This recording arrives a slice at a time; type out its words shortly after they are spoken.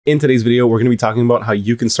In today's video, we're going to be talking about how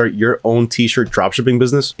you can start your own t-shirt dropshipping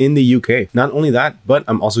business in the UK. Not only that, but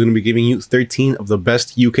I'm also going to be giving you 13 of the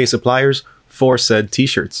best UK suppliers for said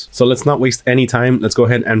t-shirts. So let's not waste any time. Let's go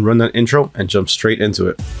ahead and run that intro and jump straight into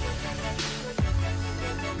it.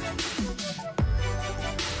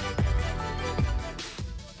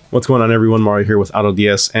 What's going on, everyone? Mario here with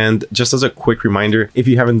AutoDS, and just as a quick reminder, if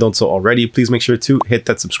you haven't done so already, please make sure to hit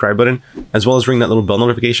that subscribe button as well as ring that little bell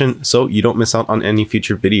notification so you don't miss out on any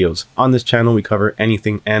future videos. On this channel, we cover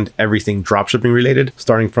anything and everything dropshipping related,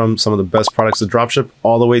 starting from some of the best products to dropship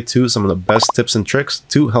all the way to some of the best tips and tricks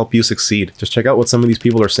to help you succeed. Just check out what some of these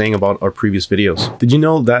people are saying about our previous videos. Did you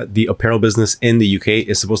know that the apparel business in the UK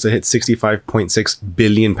is supposed to hit £65.6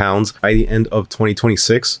 billion by the end of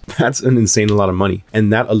 2026? That's an insane lot of money,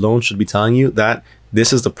 and that alone should be telling you that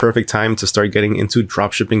this is the perfect time to start getting into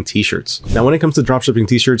dropshipping t-shirts. Now, when it comes to dropshipping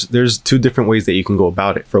t-shirts, there's two different ways that you can go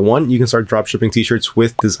about it. For one, you can start dropshipping t-shirts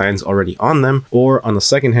with designs already on them, or on the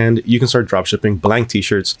second hand, you can start dropshipping blank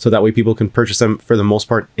t-shirts so that way people can purchase them for the most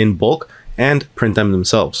part in bulk and print them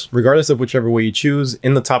themselves. Regardless of whichever way you choose,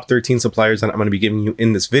 in the top 13 suppliers that I'm going to be giving you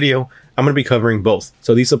in this video, I'm going to be covering both.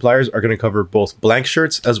 So these suppliers are going to cover both blank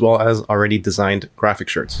shirts as well as already designed graphic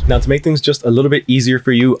shirts. Now, to make things just a little bit easier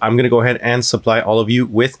for you, I'm going to go ahead and supply all of you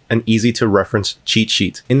with an easy to reference cheat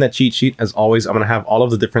sheet. In that cheat sheet, as always, I'm going to have all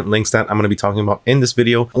of the different links that I'm going to be talking about in this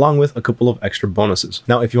video, along with a couple of extra bonuses.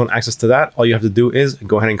 Now, if you want access to that, all you have to do is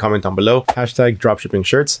go ahead and comment down below, hashtag dropshipping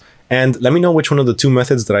shirts, and let me know which one of the two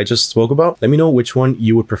methods that I just spoke about. Let me know which one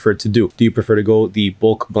you would prefer to do. Do you prefer to go the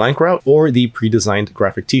bulk blank route or the pre-designed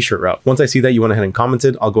graphic t-shirt route? Once I see that you went ahead and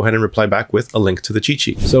commented, I'll go ahead and reply back with a link to the cheat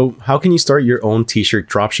sheet. So how can you start your own t-shirt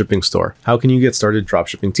dropshipping store? How can you get started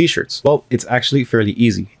dropshipping t-shirts? Well, it's actually fairly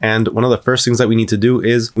easy. And one of the first things that we need to do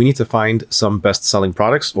is we need to find some best-selling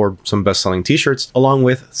products or some best-selling t-shirts, along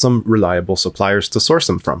with some reliable suppliers to source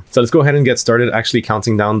them from. So let's go ahead and get started actually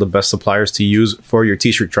counting down the best suppliers to use for your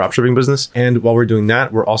t-shirt dropshipping business. And while we're doing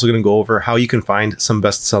that, we're also going to go over how you can find some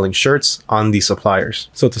best-selling shirts on these suppliers.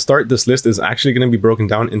 So to start, this list is actually going to be broken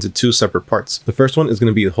down into two separate parts. The first one is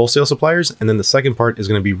going to be the wholesale suppliers, and then the second part is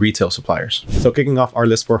going to be retail suppliers. So kicking off our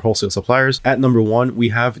list for wholesale suppliers, at number one, we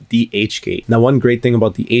have DHGate. Now, one great thing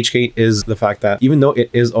about DHGate is the fact that even though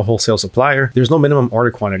it is a wholesale supplier, there's no minimum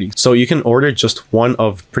order quantity. So you can order just one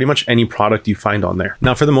of pretty much any product you find on there.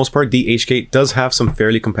 Now, for the most part, DHGate does have some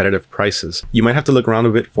fairly competitive prices. You might have to look around a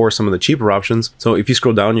bit for some of the cheaper options. So if you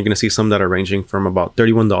scroll down, you're going to see some that are ranging from about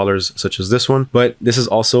 $31, such as this one. But this is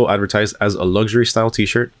also advertised as a luxury style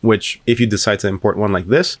t-shirt, which if you decide to import one like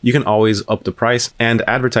this, you can always up the price and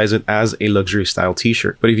advertise it as a luxury style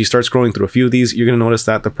t-shirt. But if you start scrolling through a few of these, you're going to notice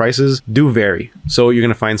that the prices do vary. So you're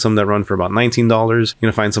going to find some that run for about $19, you're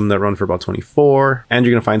going to find some that run for about $24, and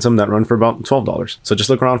you're going to find some that run for about $12. So just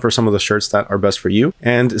look around for some of the shirts that are best for you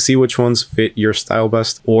and see which ones fit your style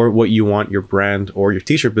best or what you want your brand or your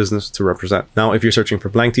t-shirt business to represent. Now, if you're searching for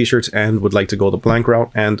blank t-shirts and would like to go the blank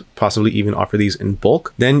route and possibly even offer these in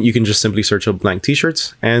bulk, then you can just simply search up blank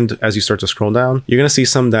t-shirts. And as you start to scroll down, you're going to see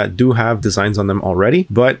some that do have designs on them already.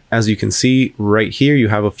 But as you can see right here, you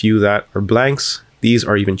have a few that are blanks. These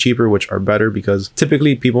are even cheaper, which are better because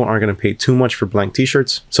typically people aren't going to pay too much for blank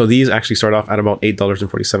t-shirts. So these actually start off at about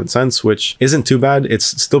 $8.47, which isn't too bad. It's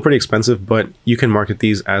still pretty expensive, but you can market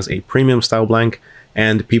these as a premium style blank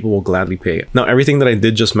and people will gladly pay it. Now, everything that I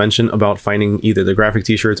did just mention about finding either the graphic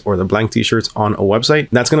t-shirts or the blank t-shirts on a website,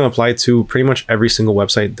 that's going to apply to pretty much every single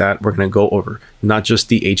website that we're going to go over, not just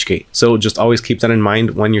the DHGate. So just always keep that in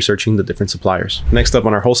mind when you're searching the different suppliers. Next up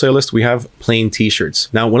on our wholesale list, we have plain t-shirts.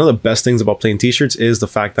 Now, one of the best things about plain t-shirts is the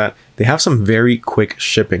fact that they have some very quick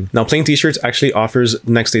shipping. Now, plain t-shirts actually offers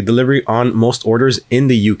next day delivery on most orders in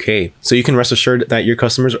the UK. So you can rest assured that your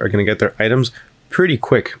customers are going to get their items pretty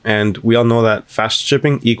quick, and we all know that fast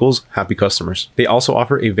shipping equals happy customers. They also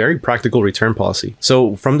offer a very practical return policy.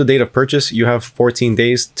 So from the date of purchase, you have 14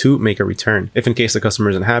 days to make a return. If in case the customer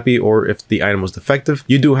isn't happy or if the item was defective,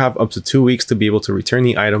 you do have up to 2 weeks to be able to return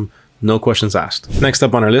the item. No questions asked. Next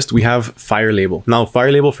up on our list, we have Fire Label. Now,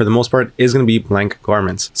 Fire Label, for the most part, is going to be blank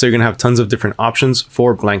garments. So you're going to have tons of different options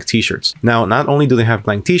for blank t-shirts. Now, not only do they have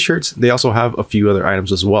blank t-shirts, they also have a few other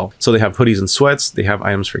items as well. So they have hoodies and sweats, they have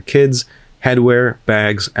items for kids, headwear,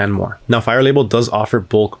 bags, and more. Now, Fire Label does offer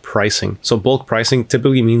bulk pricing. So bulk pricing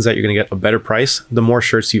typically means that you're going to get a better price the more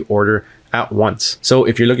shirts you order at once. So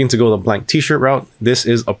if you're looking to go the blank t-shirt route, this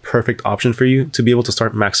is a perfect option for you to be able to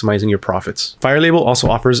start maximizing your profits. Fire Label also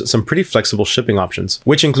offers some pretty flexible shipping options,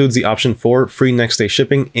 which includes the option for free next day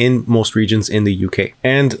shipping in most regions in the UK.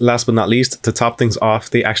 And last but not least, to top things off,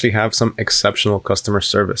 they actually have some exceptional customer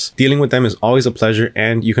service. Dealing with them is always a pleasure,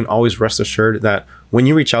 and you can always rest assured that when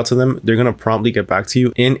you reach out to them, they're going to promptly get back to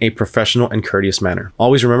you in a professional and courteous manner.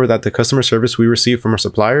 Always remember that the customer service we receive from our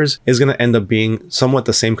suppliers is going to end up being somewhat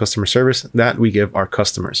the same customer service that we give our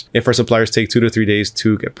customers. If our suppliers take 2 to 3 days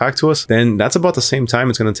to get back to us, then that's about the same time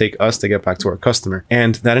it's going to take us to get back to our customer.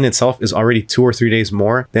 And that in itself is already 2 or 3 days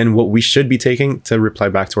more than what we should be taking to reply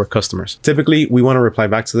back to our customers. Typically, we want to reply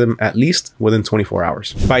back to them at least within 24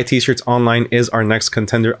 hours. Buy T-Shirts Online is our next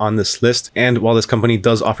contender on this list. And while this company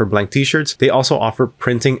does offer blank t-shirts, they also offer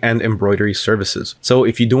printing and embroidery services. So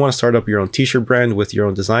if you do want to start up your own t-shirt brand with your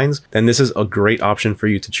own designs, then this is a great option for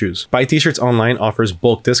you to choose. Buy T-Shirts Online offers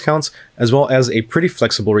bulk discounts as well as a pretty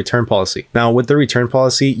flexible return policy. Now, with the return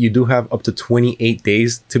policy, you do have up to 28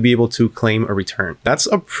 days to be able to claim a return. That's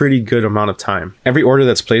a pretty good amount of time. Every order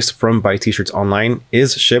that's placed from Buy T-Shirts Online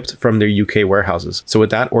is shipped from their UK warehouses. So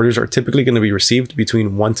with that, orders are typically going to be received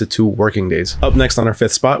between 1 to 2 working days. Up next on our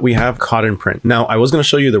 5th spot, we have Cotton Print. Now, I was going to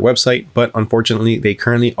show you their website, but unfortunately, they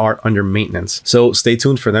currently are under maintenance. So stay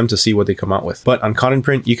tuned for them to see what they come out with. But on Cotton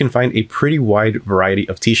Print, you can find a pretty wide variety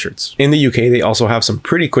of t-shirts. In the UK, they also have some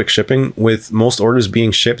pretty quick shipping, with most orders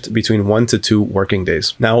being shipped between 1 to 2 working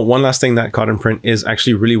days. Now, one last thing that Cotton Print is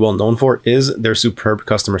actually really well known for is their superb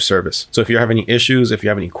customer service. So if you have any issues, if you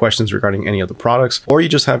have any questions regarding any of the products, or you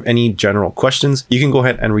just have any general questions, you can go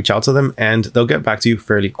ahead and reach out to them and they'll get back to you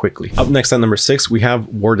fairly quickly. Up next at number 6, we have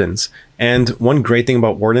Wordans. And one great thing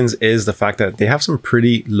about Wordans is the fact that they have some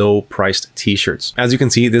pretty low priced t-shirts. As you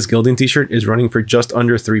can see, this gilding t-shirt is running for just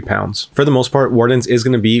under £3. For the most part, Wordans is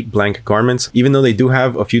going to be blank garments, even though they do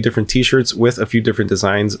have a few different t-shirts with a few different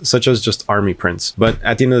designs, such as just army prints. But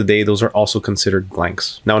at the end of the day, those are also considered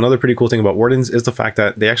blanks. Now, another pretty cool thing about Wordans is the fact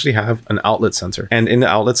that they actually have an outlet center. And in the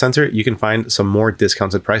outlet center, you can find some more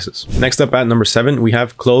discounted prices. Next up at number 7, we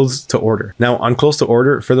have clothes to order. Now, on clothes to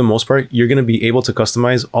order, for the most part, you're going to be able to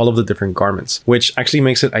customize all of the different garments, which actually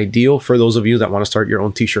makes it ideal for those of you that want to start your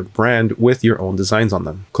own t-shirt brand with your own designs on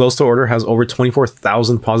them. Clothes to Order has over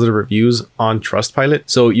 24,000 positive reviews on Trustpilot,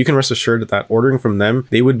 so you can rest assured that ordering from them,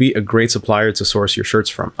 they would be a great supplier to source your shirts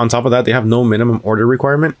from. On top of that, they have no minimum order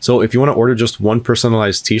requirement, so if you want to order just one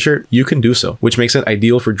personalized t-shirt, you can do so, which makes it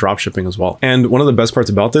ideal for dropshipping as well. And one of the best parts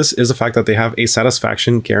about this is the fact that they have a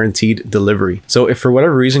satisfaction guaranteed delivery. So if for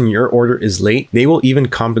whatever reason your order is late, they will even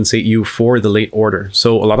compensate you for the late order.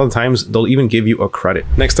 So a lot of the times they'll even give you a credit.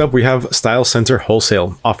 Next up, we have Style Center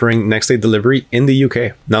Wholesale, offering next day delivery in the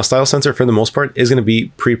UK. Now, Style Center for the most part is going to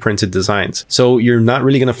be pre-printed designs. So you're not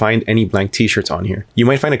really going to find any blank t-shirts on here. You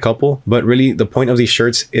might find a couple, but really the point of these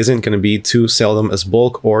shirts isn't going to be to sell them as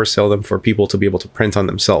bulk or sell them for people to be able to print on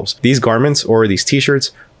themselves. These garments or these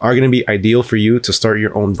t-shirts are going to be ideal for you to start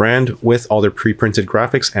your own brand with all their pre-printed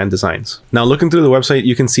graphics and designs. Now, looking through the website,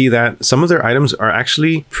 you can see that some of their items are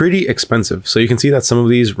actually pretty expensive. So you can see that some of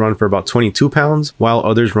these run for about £22, while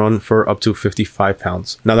others run for up to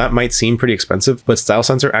 £55. Now, that might seem pretty expensive, but Style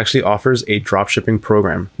Center actually offers a dropshipping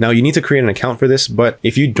program. Now, you need to create an account for this, but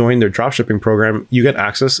if you join their dropshipping program, you get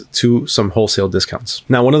access to some wholesale discounts.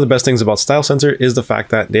 Now, one of the best things about Style Center is the fact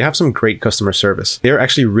that they have some great customer service. They're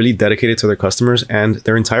actually really dedicated to their customers, and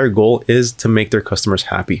their entire goal is to make their customers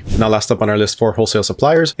happy. Now, last up on our list for wholesale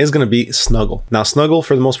suppliers is going to be Snuggle. Now, Snuggle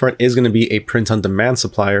for the most part is going to be a print-on-demand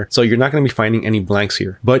supplier, so you're not going to be finding any blanks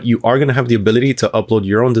here, but you are going to have the ability to upload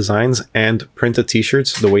your own designs and print the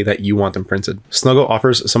t-shirts the way that you want them printed. Snuggle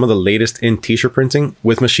offers some of the latest in t-shirt printing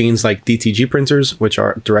with machines like DTG printers, which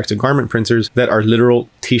are direct-to-garment printers that are literal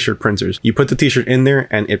t-shirt printers. You put the t-shirt in there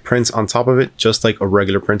and it prints on top of it just like a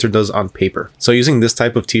regular printer does on paper. So using this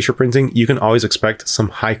type of t-shirt printing, you can always expect some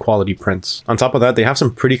high quality prints. On top of that, they have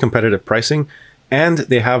some pretty competitive pricing, and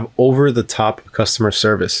they have over-the-top customer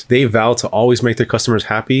service. They vow to always make their customers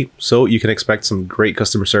happy, so you can expect some great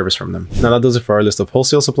customer service from them. Now, that does it for our list of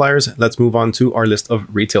wholesale suppliers. Let's move on to our list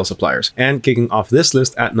of retail suppliers. And kicking off this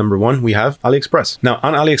list at number 1, we have AliExpress. Now,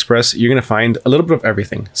 on AliExpress, you're going to find a little bit of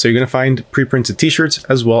everything. So you're going to find pre-printed t-shirts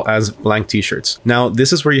as well as blank t-shirts. Now,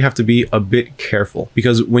 this is where you have to be a bit careful,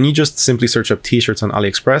 because when you just simply search up t-shirts on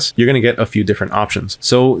AliExpress, you're going to get a few different options.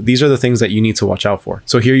 So these are the things that you need to watch out for.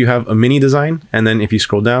 So here you have a mini design, and then if you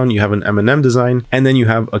scroll down, you have an M&M design, and then you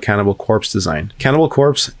have a Cannibal Corpse design. Cannibal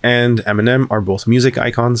Corpse and M&M are both music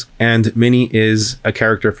icons, and Minnie is a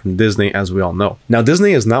character from Disney, as we all know. Now,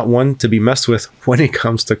 Disney is not one to be messed with when it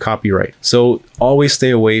comes to copyright. So always stay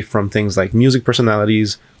away from things like music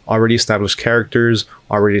personalities, already established characters,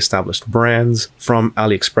 already established brands from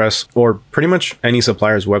AliExpress, or pretty much any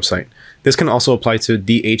supplier's website. This can also apply to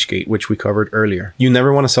DHGate, which we covered earlier. You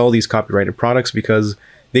never want to sell these copyrighted products because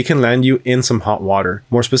they can land you in some hot water,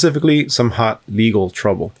 more specifically, some hot legal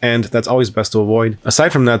trouble. And that's always best to avoid.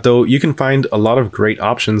 Aside from that though, you can find a lot of great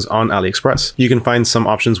options on AliExpress. You can find some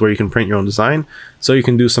options where you can print your own design. So you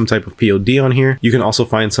can do some type of POD on here. You can also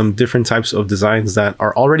find some different types of designs that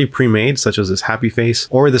are already pre-made, such as this happy face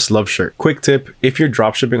or this love shirt. Quick tip, if you're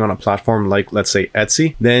dropshipping on a platform like, let's say,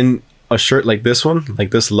 Etsy, then a shirt like this one,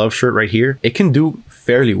 like this love shirt right here, it can do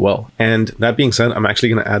fairly well. And that being said, I'm actually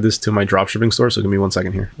going to add this to my dropshipping store. So give me 1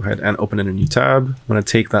 second here. Go ahead and open in a new tab. I'm going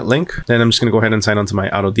to take that link. Then I'm just going to go ahead and sign on to my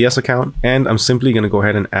AutoDS account. And I'm simply going to go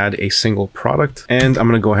ahead and add a single product. And I'm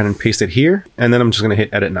going to go ahead and paste it here. And then I'm just going to hit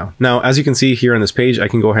edit now. Now, as you can see here on this page, I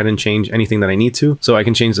can go ahead and change anything that I need to. So I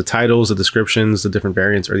can change the titles, the descriptions, the different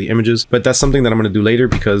variants, or the images. But that's something that I'm going to do later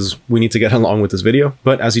because we need to get along with this video.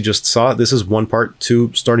 But as you just saw, this is one part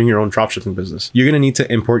to starting your own dropshipping business. You're going to need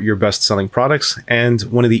to import your best-selling products. And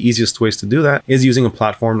one of the easiest ways to do that is using a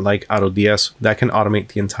platform like AutoDS that can automate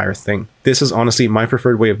the entire thing. This is honestly my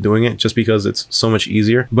preferred way of doing it just because it's so much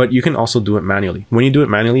easier, but you can also do it manually. When you do it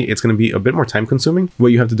manually, it's going to be a bit more time consuming.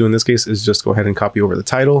 What you have to do in this case is just go ahead and copy over the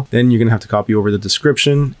title. Then you're going to have to copy over the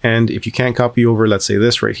description. And if you can't copy over, let's say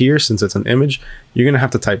this right here, since it's an image, you're going to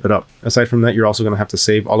have to type it up. Aside from that, you're also going to have to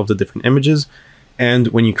save all of the different images. And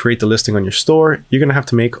when you create the listing on your store, you're going to have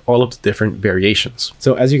to make all of the different variations.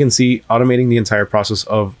 So as you can see, automating the entire process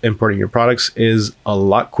of importing your products is a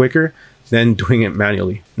lot quicker than doing it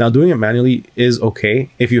manually. Now, doing it manually is okay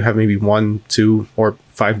if you have maybe 1, 2, or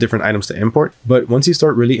 5 different items to import. But once you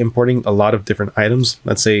start really importing a lot of different items,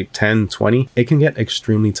 let's say 10, 20, it can get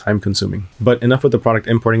extremely time consuming. But enough with the product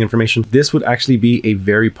importing information. This would actually be a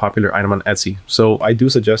very popular item on Etsy. So I do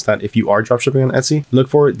suggest that if you are dropshipping on Etsy, look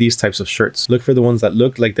for these types of shirts. Look for the ones that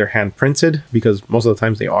look like they're hand printed, because most of the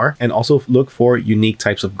times they are. And also look for unique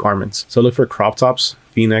types of garments. So look for crop tops,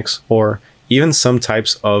 V-necks, or even some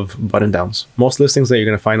types of button downs. Most listings that you're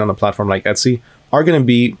going to find on a platform like Etsy are going to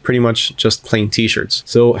be pretty much just plain t-shirts.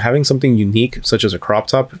 So having something unique, such as a crop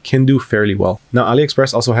top, can do fairly well. Now,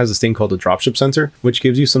 AliExpress also has this thing called the Dropship Center, which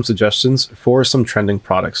gives you some suggestions for some trending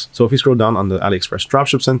products. So if you scroll down on the AliExpress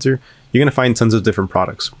Dropship Center, you're going to find tons of different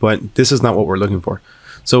products, but this is not what we're looking for.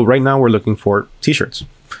 So right now we're looking for t-shirts.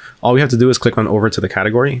 All we have to do is click on over to the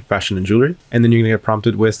category, fashion and jewelry, and then you're gonna get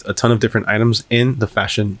prompted with a ton of different items in the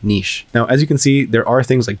fashion niche. Now, as you can see, there are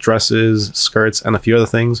things like dresses, skirts, and a few other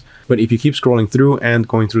things, but if you keep scrolling through and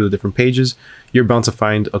going through the different pages, you're bound to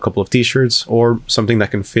find a couple of t-shirts or something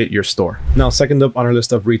that can fit your store. Now, second up on our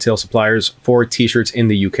list of retail suppliers for t-shirts in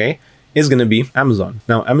the UK is going to be Amazon.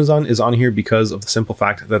 Now, Amazon is on here because of the simple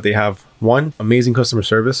fact that they have 1, amazing customer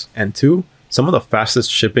service, and 2, some of the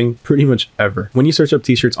fastest shipping pretty much ever. When you search up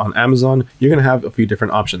t-shirts on Amazon, you're gonna have a few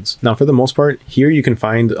different options. Now, for the most part, here you can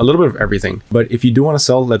find a little bit of everything. But if you do wanna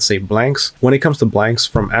sell, let's say, blanks, when it comes to blanks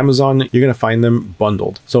from Amazon, you're gonna find them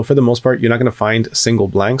bundled. So for the most part, you're not gonna find single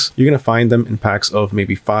blanks. You're gonna find them in packs of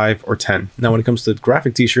maybe 5 or 10. Now, when it comes to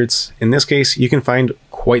graphic t-shirts, in this case, you can find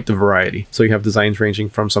quite the variety. So you have designs ranging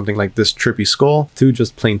from something like this trippy skull to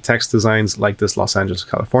just plain text designs like this Los Angeles,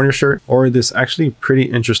 California shirt, or this actually pretty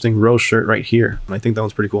interesting rose shirt right here. And I think that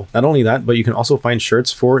one's pretty cool. Not only that, but you can also find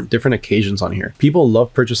shirts for different occasions on here. People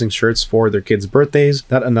love purchasing shirts for their kids' birthdays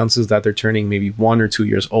that announces that they're turning maybe 1 or 2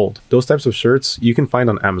 years old. Those types of shirts you can find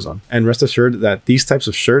on Amazon. And rest assured that these types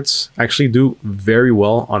of shirts actually do very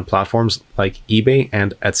well on platforms like eBay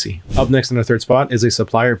and Etsy. Up next in our third spot is a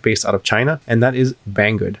supplier based out of China, and that is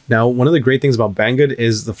Banggood. Now, one of the great things about Banggood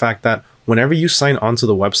is the fact that whenever you sign onto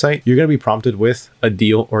the website, you're going to be prompted with a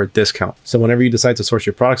deal or a discount. So whenever you decide to source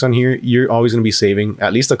your products on here, you're always going to be saving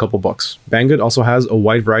at least a couple bucks. Banggood also has a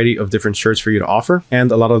wide variety of different shirts for you to offer,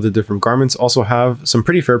 and a lot of the different garments also have some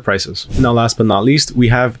pretty fair prices. Now, last but not least, we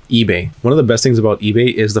have eBay. One of the best things about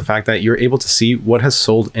eBay is the fact that you're able to see what has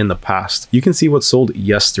sold in the past. You can see what sold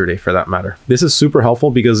yesterday, for that matter. This is super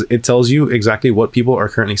helpful because it tells you exactly what people are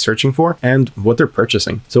currently searching for and what they're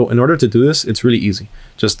purchasing. So in order to do this, it's really easy.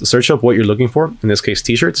 Just search up what you're looking for, in this case,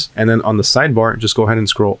 t-shirts, and then on the sidebar, just go ahead and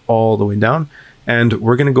scroll all the way down, and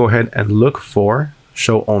we're going to go ahead and look for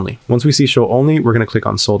show only. Once we see show only, we're going to click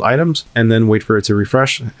on sold items and then wait for it to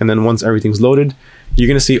refresh. And then once everything's loaded, you're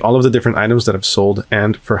going to see all of the different items that have sold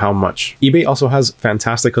and for how much. eBay also has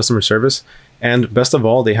fantastic customer service. And best of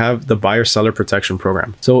all, they have the buyer-seller protection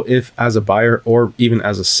program. So if as a buyer or even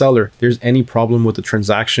as a seller, there's any problem with the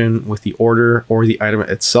transaction, with the order or the item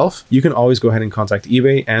itself, you can always go ahead and contact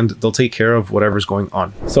eBay and they'll take care of whatever's going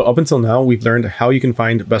on. So up until now, we've learned how you can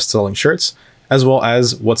find best-selling shirts, as well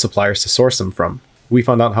as what suppliers to source them from. We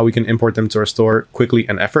found out how we can import them to our store quickly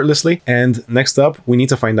and effortlessly. And next up, we need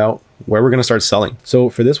to find out where we're going to start selling. So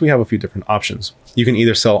for this, we have a few different options. You can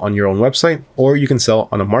either sell on your own website or you can sell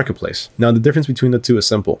on a marketplace. Now, the difference between the two is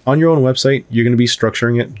simple. On your own website, you're going to be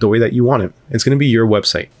structuring it the way that you want it. It's going to be your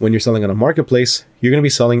website. When you're selling on a marketplace, you're going to be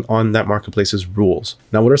selling on that marketplace's rules.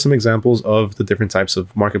 Now, what are some examples of the different types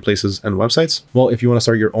of marketplaces and websites? Well, if you want to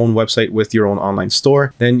start your own website with your own online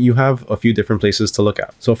store, then you have a few different places to look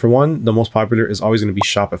at. So for one, the most popular is always going to be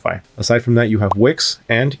Shopify. Aside from that, you have Wix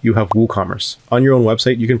and you have WooCommerce. On your own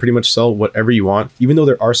website, you can pretty much sell whatever you want. Even though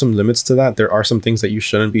there are some limits to that, there are some things that you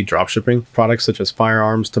shouldn't be dropshipping, products such as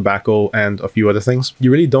firearms, tobacco, and a few other things.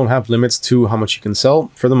 You really don't have limits to how much you can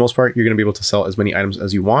sell. For the most part, you're going to be able to sell as many items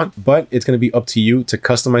as you want, but it's going to be up to you to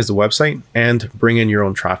customize the website and bring in your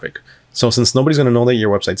own traffic. So since nobody's going to know that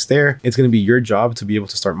your website's there, it's going to be your job to be able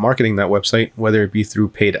to start marketing that website, whether it be through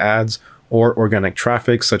paid ads or organic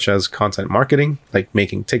traffic, such as content marketing, like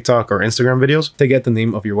making TikTok or Instagram videos, to get the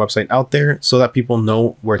name of your website out there so that people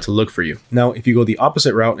know where to look for you. Now, if you go the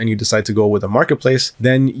opposite route and you decide to go with a marketplace,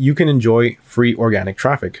 then you can enjoy free organic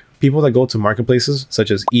traffic. People that go to marketplaces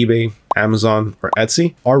such as eBay, Amazon, or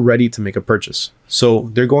Etsy are ready to make a purchase.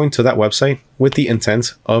 So they're going to that website with the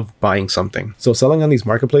intent of buying something. So selling on these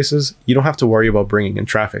marketplaces, you don't have to worry about bringing in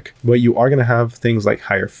traffic, but you are going to have things like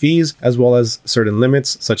higher fees, as well as certain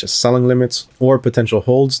limits, such as selling limits or potential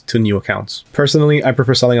holds to new accounts. Personally, I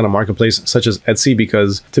prefer selling on a marketplace such as Etsy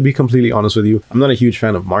because, to be completely honest with you, I'm not a huge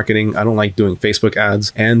fan of marketing. I don't like doing Facebook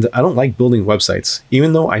ads, and I don't like building websites.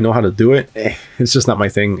 Even though I know how to do it, it's just not my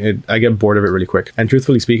thing. I get bored of it really quick. And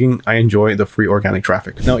truthfully speaking, I enjoy the free organic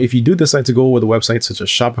traffic. Now, if you do decide to go with a website such as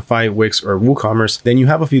Shopify, Wix, or WooCommerce, then you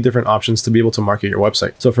have a few different options to be able to market your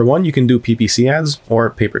website. So for one, you can do PPC ads or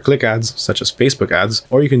pay-per-click ads, such as Facebook ads,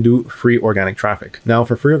 or you can do free organic traffic. Now,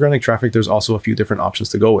 for free organic traffic, there's also a few different options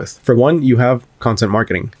to go with. For one, you have content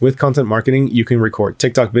marketing. With content marketing, you can record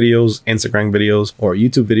TikTok videos, Instagram videos, or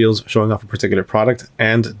YouTube videos showing off a particular product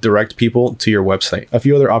and direct people to your website. A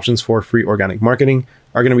few other options for free organic marketing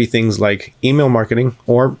are going to be things like email marketing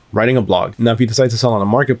or writing a blog. Now, if you decide to sell on a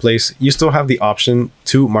marketplace, you still have the option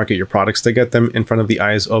to market your products to get them in front of the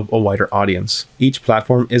eyes of a wider audience. Each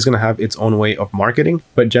platform is going to have its own way of marketing,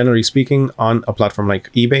 but generally speaking, on a platform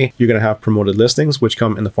like eBay, you're going to have promoted listings, which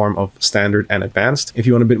come in the form of standard and advanced. If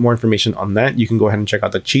you want a bit more information on that, you can go ahead and check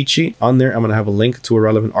out the cheat sheet. On there, I'm going to have a link to a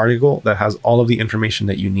relevant article that has all of the information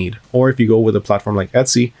that you need. Or if you go with a platform like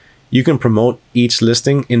Etsy, you can promote each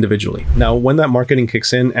listing individually. Now, when that marketing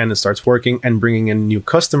kicks in and it starts working and bringing in new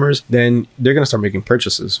customers, then they're going to start making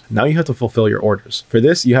purchases. Now you have to fulfill your orders. For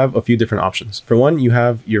this, you have a few different options. For one, you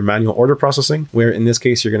have your manual order processing, where in this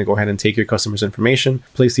case, you're going to go ahead and take your customer's information,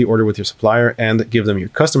 place the order with your supplier, and give them your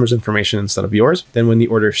customer's information instead of yours. Then when the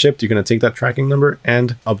order is shipped, you're going to take that tracking number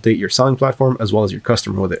and update your selling platform as well as your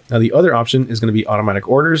customer with it. Now, the other option is going to be automatic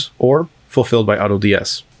orders or fulfilled by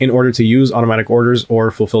AutoDS. In order to use automatic orders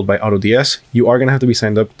or fulfilled by AutoDS, you are going to have to be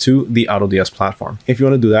signed up to the AutoDS platform. If you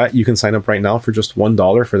want to do that, you can sign up right now for just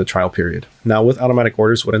 $1 for the trial period. Now, with automatic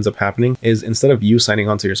orders, what ends up happening is instead of you signing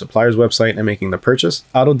onto your supplier's website and making the purchase,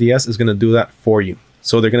 AutoDS is going to do that for you.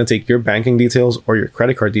 So they're going to take your banking details or your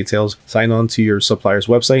credit card details, sign on to your supplier's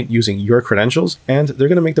website using your credentials, and they're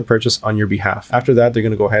going to make the purchase on your behalf. After that, they're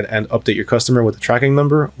going to go ahead and update your customer with the tracking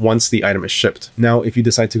number once the item is shipped. Now, if you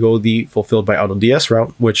decide to go the fulfilled by AutoDS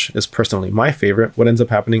route, which is personally my favorite, what ends up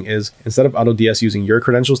happening is instead of AutoDS using your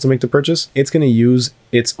credentials to make the purchase, it's going to use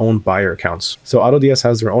its own buyer accounts. So AutoDS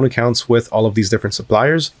has their own accounts with all of these different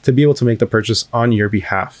suppliers to be able to make the purchase on your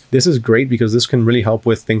behalf. This is great because this can really help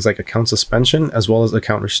with things like account suspension as well as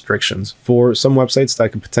account restrictions. For some websites,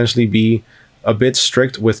 that could potentially be a bit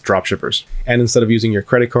strict with dropshippers. And instead of using your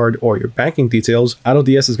credit card or your banking details,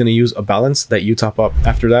 AutoDS is going to use a balance that you top up.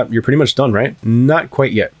 After that, you're pretty much done, right? Not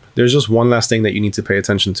quite yet. There's just one last thing that you need to pay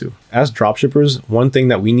attention to. As dropshippers, one thing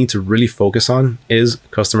that we need to really focus on is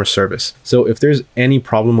customer service. So if there's any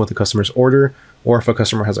problem with the customer's order, or if a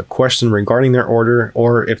customer has a question regarding their order,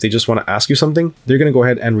 or if they just want to ask you something, they're going to go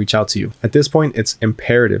ahead and reach out to you. At this point, it's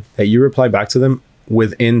imperative that you reply back to them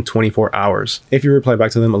within 24 hours. If you reply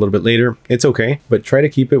back to them a little bit later, it's okay, but try to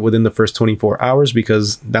keep it within the first 24 hours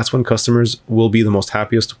because that's when customers will be the most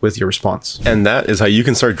happiest with your response. And that is how you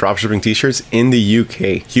can start dropshipping t-shirts in the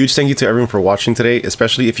UK. Huge thank you to everyone for watching today,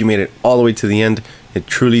 especially if you made it all the way to the end. It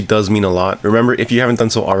truly does mean a lot. Remember, if you haven't done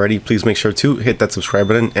so already, please make sure to hit that subscribe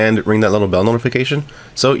button and ring that little bell notification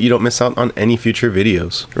so you don't miss out on any future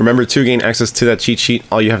videos. Remember, to gain access to that cheat sheet,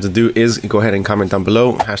 all you have to do is go ahead and comment down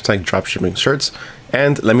below, hashtag dropshipping shirts,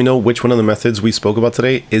 and let me know which one of the methods we spoke about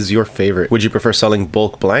today is your favorite. Would you prefer selling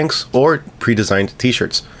bulk blanks or pre-designed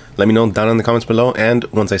t-shirts? Let me know down in the comments below, and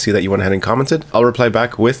once I see that you went ahead and commented, I'll reply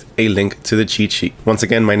back with a link to the cheat sheet. Once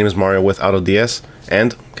again, my name is Mario with AutoDS,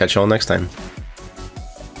 and catch you all next time.